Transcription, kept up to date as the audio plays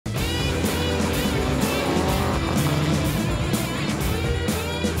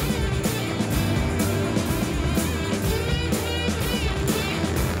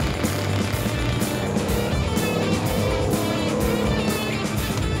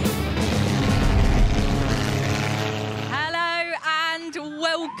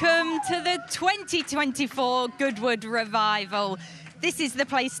to the 2024 Goodwood Revival. This is the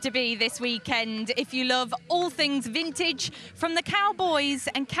place to be this weekend if you love all things vintage from the cowboys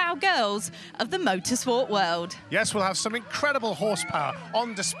and cowgirls of the motorsport world. Yes, we'll have some incredible horsepower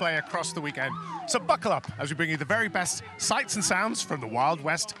on display across the weekend. So buckle up as we bring you the very best sights and sounds from the Wild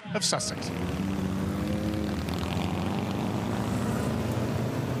West of Sussex.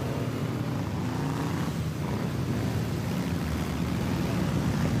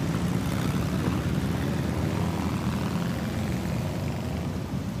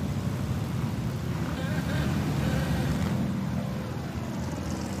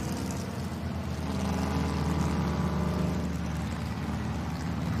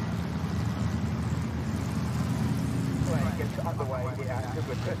 Underway here at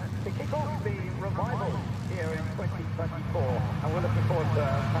Goodwood to kick off the revival here in 2024, and we're looking forward to a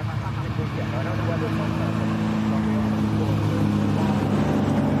fantastic weekend. I know the weather's not perfect, but we are looking forward to it.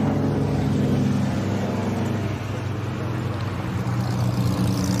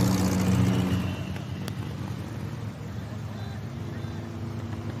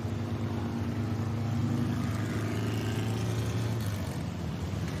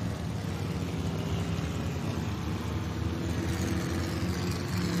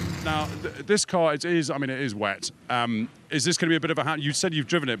 Now, this car, it is wet. Is this going to be a bit of a you said you've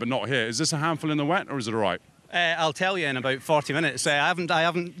driven it, but not here. Is this a handful in the wet, or is it all right? I'll tell you in about 40 minutes. I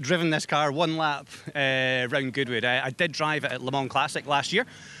haven't driven this car one lap round Goodwood. I did drive it at Le Mans Classic last year.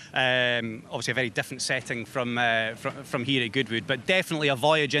 Obviously a very different setting from here at Goodwood, but definitely a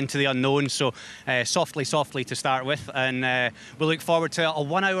voyage into the unknown. So softly to start with, and we'll look forward to a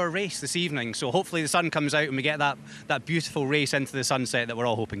 1 hour race this evening. So hopefully the sun comes out and we get that beautiful race into the sunset that we're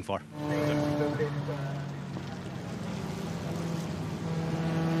all hoping for.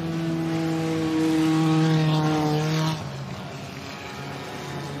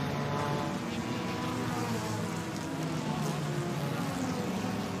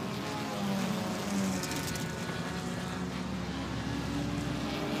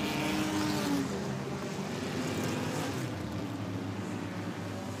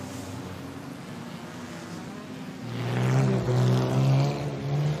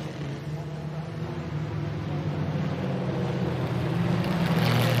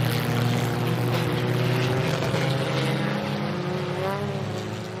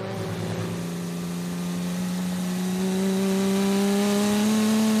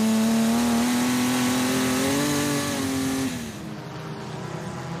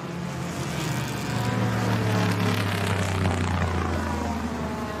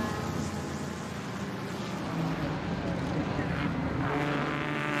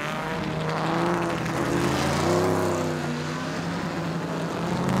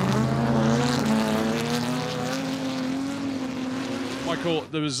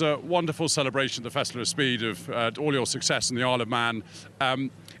 There was a wonderful celebration at the Festival of Speed of all your success in the Isle of Man.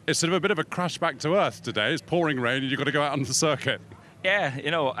 It's sort of a bit of a crash back to earth today. It's pouring rain and you've got to go out onto the circuit. Yeah,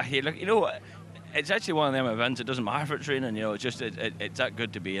 it's actually one of them events. It doesn't matter if it's raining, it's just it's that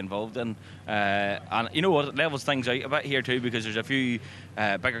good to be involved in. And you know what, it levels things out a bit here too, because there's a few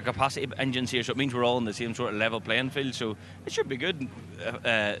bigger capacity engines here, so it means we're all in the same sort of level playing field, so it should be good.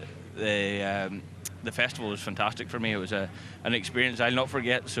 The festival was fantastic for me. It was an experience I'll not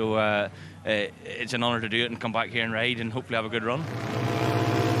forget, so it's an honour to do it and come back here and ride and hopefully have a good run.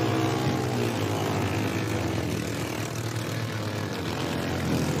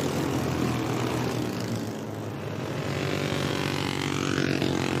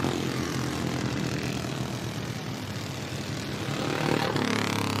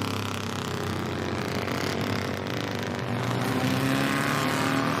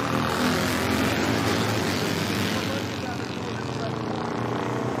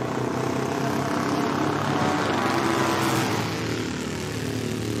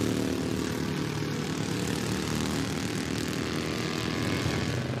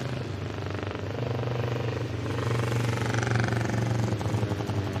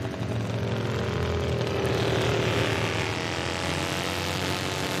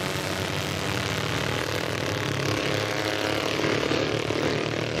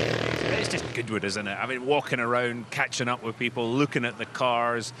 Goodwood, isn't it? I mean, walking around, catching up with people, looking at the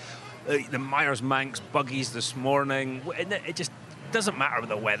cars, the Meyers Manx buggies this morning. It just doesn't matter with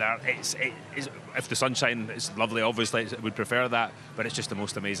the weather. If the sunshine is lovely, obviously I would prefer that, but it's just the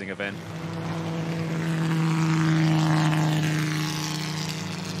most amazing event.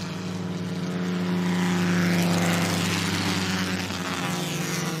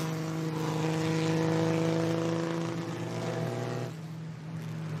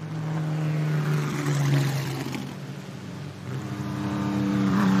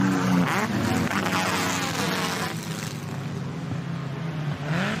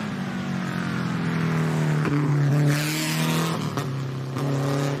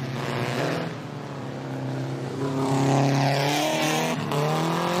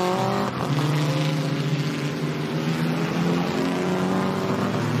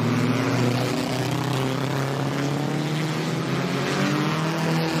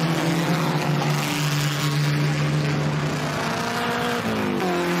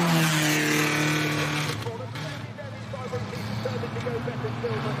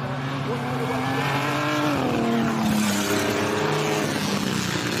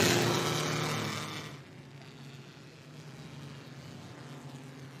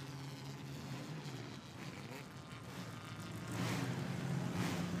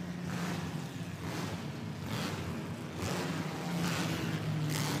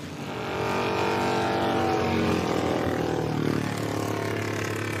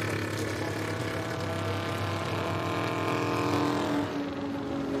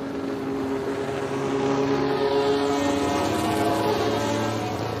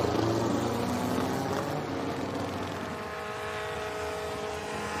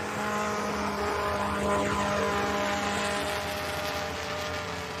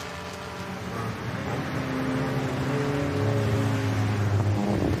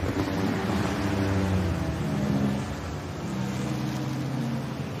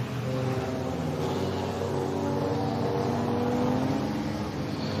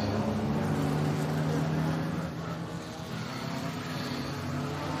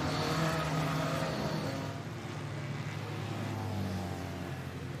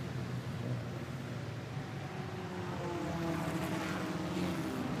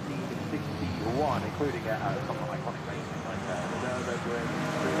 including some iconic racing like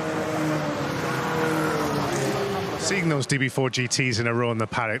Seeing those DB4 GTs in a row in the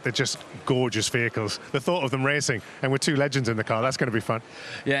paddock, they're just gorgeous vehicles. The thought of them racing, and with two legends in the car, that's going to be fun.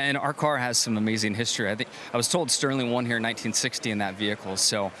 Yeah, and our car has some amazing history. I was told Sterling won here in 1960 in that vehicle,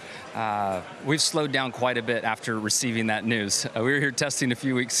 so we've slowed down quite a bit after receiving that news. We were here testing a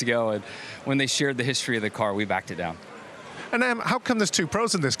few weeks ago, and when they shared the history of the car, we backed it down. And how come there's two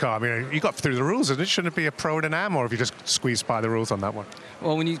pros in this car? I mean, you got through the rules, and it shouldn't it be a pro and an am, or have you just squeezed by the rules on that one?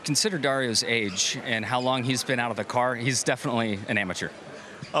 Well, when you consider Dario's age and how long he's been out of the car, he's definitely an amateur.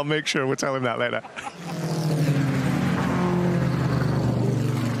 I'll make sure we'll tell him that later.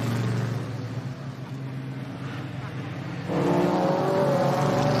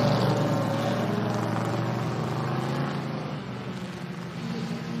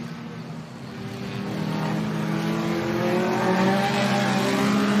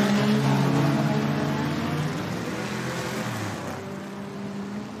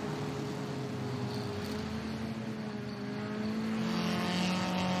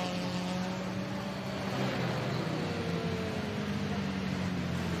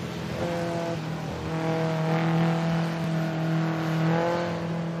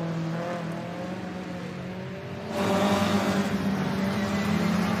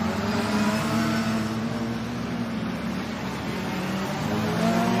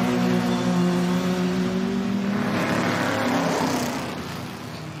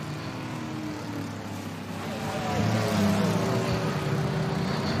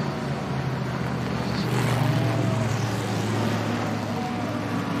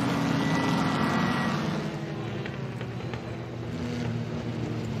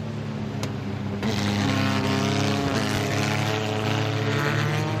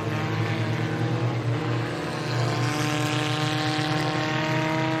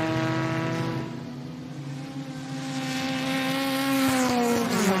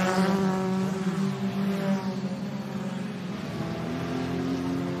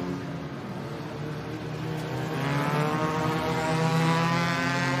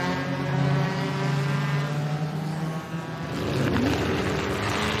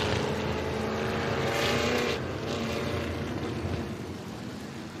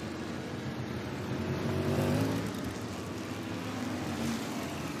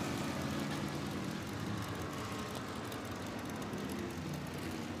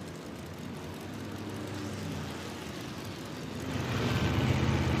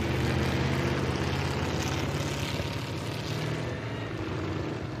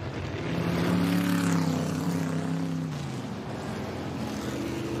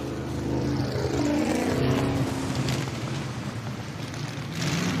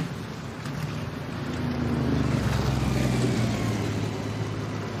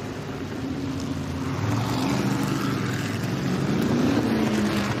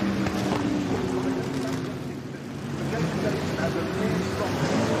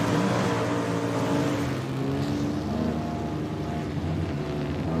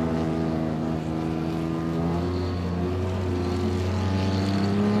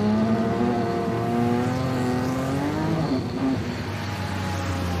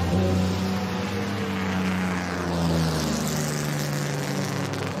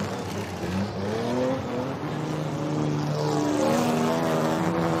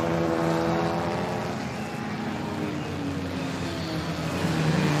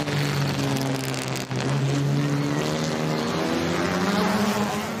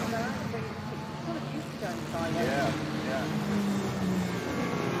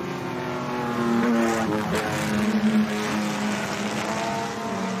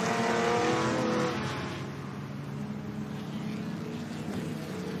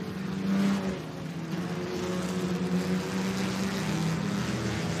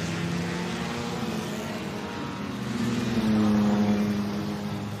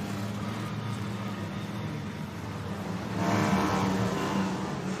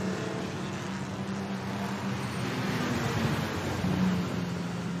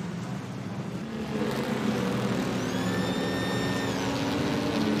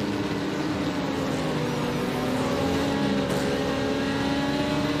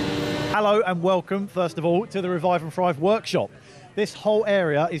 Hello and welcome, first of all, to the Revive and Thrive workshop. This whole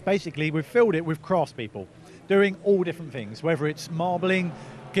area is basically, we've filled it with craftspeople doing all different things, whether it's marbling,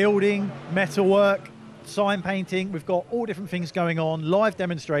 gilding, metalwork, sign painting. We've got all different things going on, live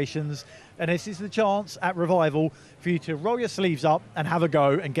demonstrations, and this is the chance at Revival for you to roll your sleeves up and have a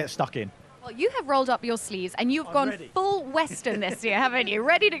go and get stuck in. Well, you have rolled up your sleeves and you've gone full Western this year, haven't you?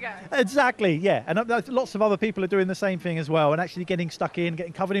 Ready to go. Exactly, yeah. And lots of other people are doing the same thing as well, and actually getting stuck in,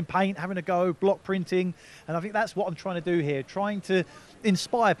 getting covered in paint, having a go, block printing. And I think that's what I'm trying to do here, trying to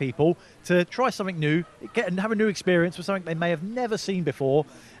inspire people to try something new, get and have a new experience with something they may have never seen before,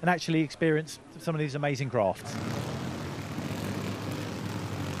 and actually experience some of these amazing crafts.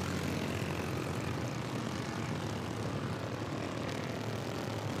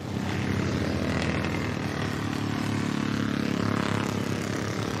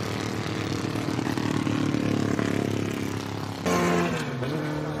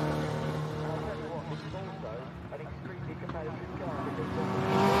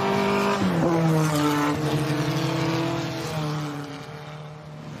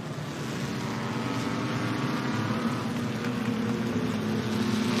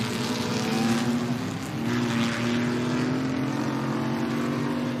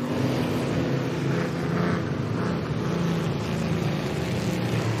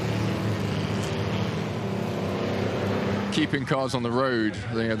 Keeping cars on the road,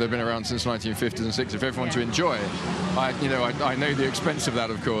 they've been around since 1950s and 60s. For everyone to enjoy, I know the expense of that,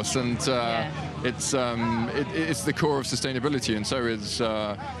 of course, and it's the core of sustainability, and so is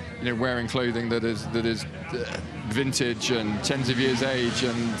wearing clothing that is vintage and tens of years age,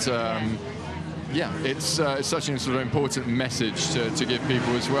 and it's such a sort of important message to give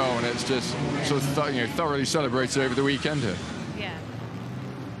people as well, and it's just sort of thoroughly celebrated over the weekend here.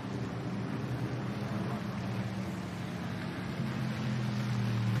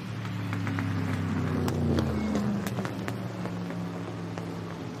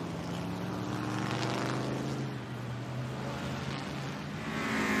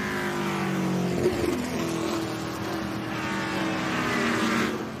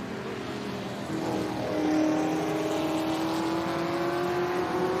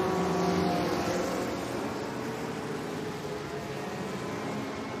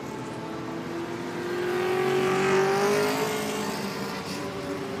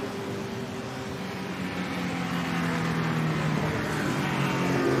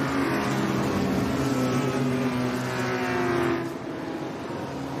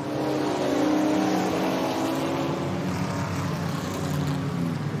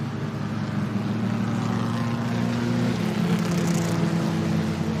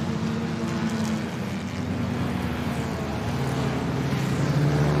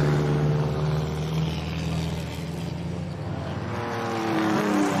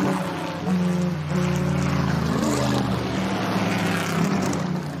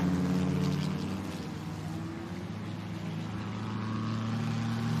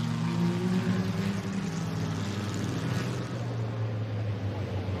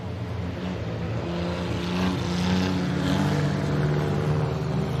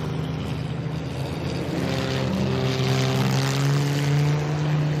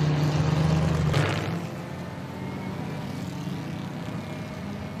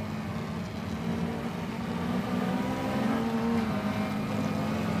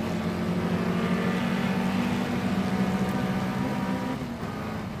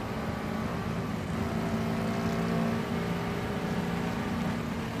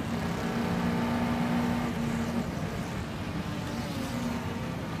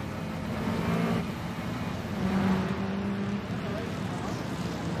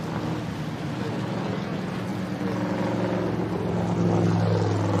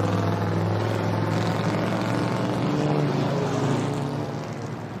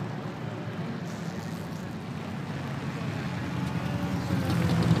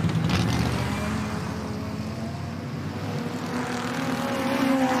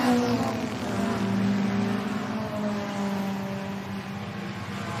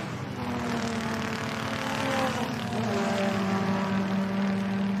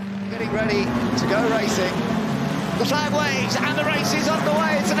 Ready to go racing. The flag waves and the race is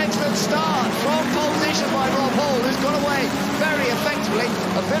underway. It's an excellent start from pole position by Rob Hall, who's got away very effectively.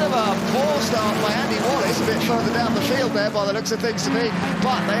 A bit of a poor start by Andy Wallace, a bit further down the field there by the looks of things to me.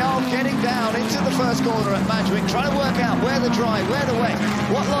 But they are getting down into the first corner at Madgwick, trying to work out where the dry, where the wet,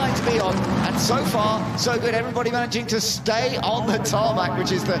 what line to be on. And so far, so good. Everybody managing to stay on the tarmac,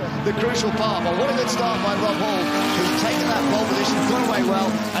 which is the crucial part. But what a good start by Rob Hall, who's taken that pole position, got away well,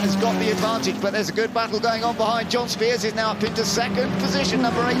 and has got the advantage. But there's a good battle going on behind. John Spears is now up into second position,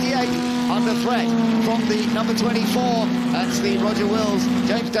 number 88, under threat from the number 24, and That's the Roger Wills,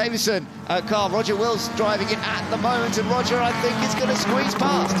 James Davison car. Roger Wills driving it at the moment, and Roger, I think, is going to squeeze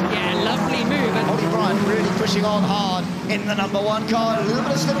past. Yeah, lovely move. And Ollie Bryant really pushing on hard in the number 1 car. A little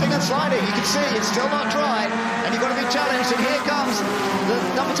bit of slipping and sliding. You can see it's still not dry, and you've got to be challenged. And here comes the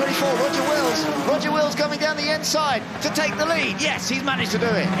number 24, Roger Wills. Roger Wills coming down the inside to take the lead. Yes, he's managed to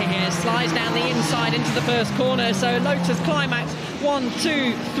do it. Here, slides down the inside into the first corner. So Lotus Climax 1,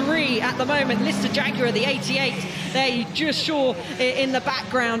 2, 3 at the moment. Lister Jaguar, the 88, there you just saw in the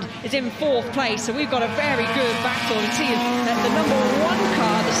background, is in 4th place. So we've got a very good battle. You see the number 1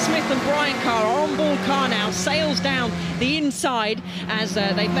 car, the Smith and Bryant car, our on-board car now, sails down the inside as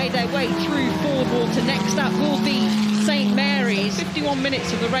they've made their way through Ford Water. Next up will be St Mary's. 51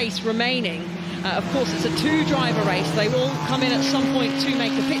 minutes of the race remaining. Of course, it's a 2-driver race. They will come in at some point to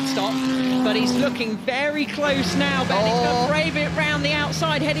make a pit stop, but he's looking very close now. But he's going to brave it round the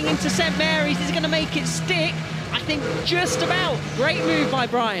outside, heading into St Mary's. He's going to make it stick. I think just about. Great move by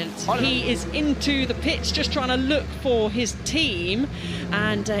Bryant. He is into the pits, just trying to look for his team,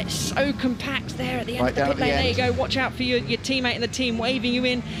 and it's so compact there at the end of the pit lane. There you go. Watch out for your teammate and the team waving you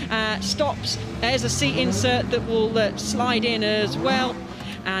in. Stops. There's a seat insert that will slide in as well.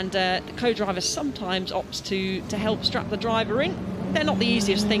 And the co-driver sometimes opts to help strap the driver in. They're not the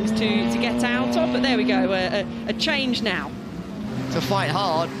easiest things to get out of, but there we go, a change now. To fight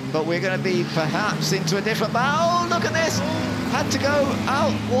hard, but we're going to be perhaps into a different battle. Oh, look at this! Had to go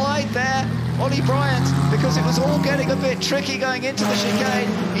out wide there, Ollie Bryant, because it was all getting a bit tricky going into the chicane.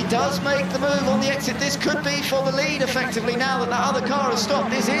 He does make the move on the exit. This could be for the lead, effectively, now that that other car has stopped.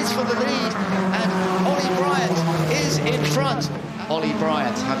 This is for the lead, and Ollie Bryant is in front. Ollie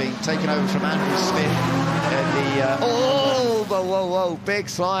Bryant having taken over from Andrew Smith in the... whoa, big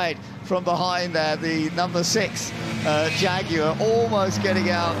slide from behind there. The number 6 Jaguar almost getting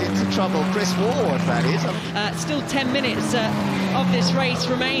out into trouble. Chris Warwood, that is. Still 10 minutes of this race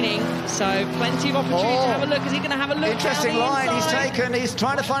remaining, so plenty of opportunity to have a look. Is he going to have a look? Interesting line he's taken. He's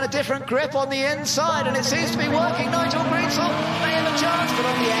trying to find a different grip on the inside, and it seems to be working. Nigel Greensel may have a chance, but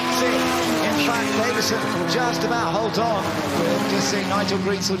on the exit, in fact, Davison just about holds on. We're just seeing Nigel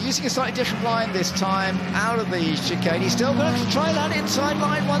Greensel using a slightly different line this time out of the chicane. He's still going to try that inside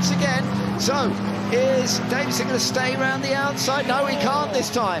line once again. So, is Davison going to stay around the outside? No, he can't this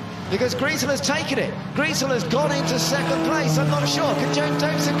time, because Greensel has taken it. Greensel has gone into 2nd place. I'm not sure. Can James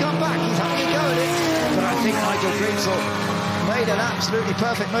Davison come back? He's having a go at it. But I think Nigel Greensel made an absolutely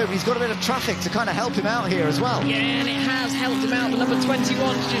perfect move. He's got a bit of traffic to kind of help him out here as well. Yeah, and it has helped him out. The number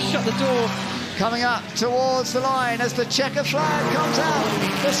 21's just shut the door. Coming up towards the line as the checker flag comes out.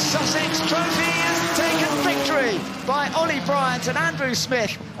 The Sussex Trophy is taken victory by Ollie Bryant and Andrew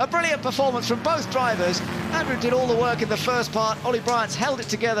Smith. A brilliant performance from both drivers. Andrew did all the work in the first part. Ollie Bryant's held it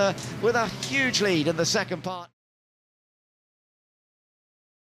together with a huge lead in the second part.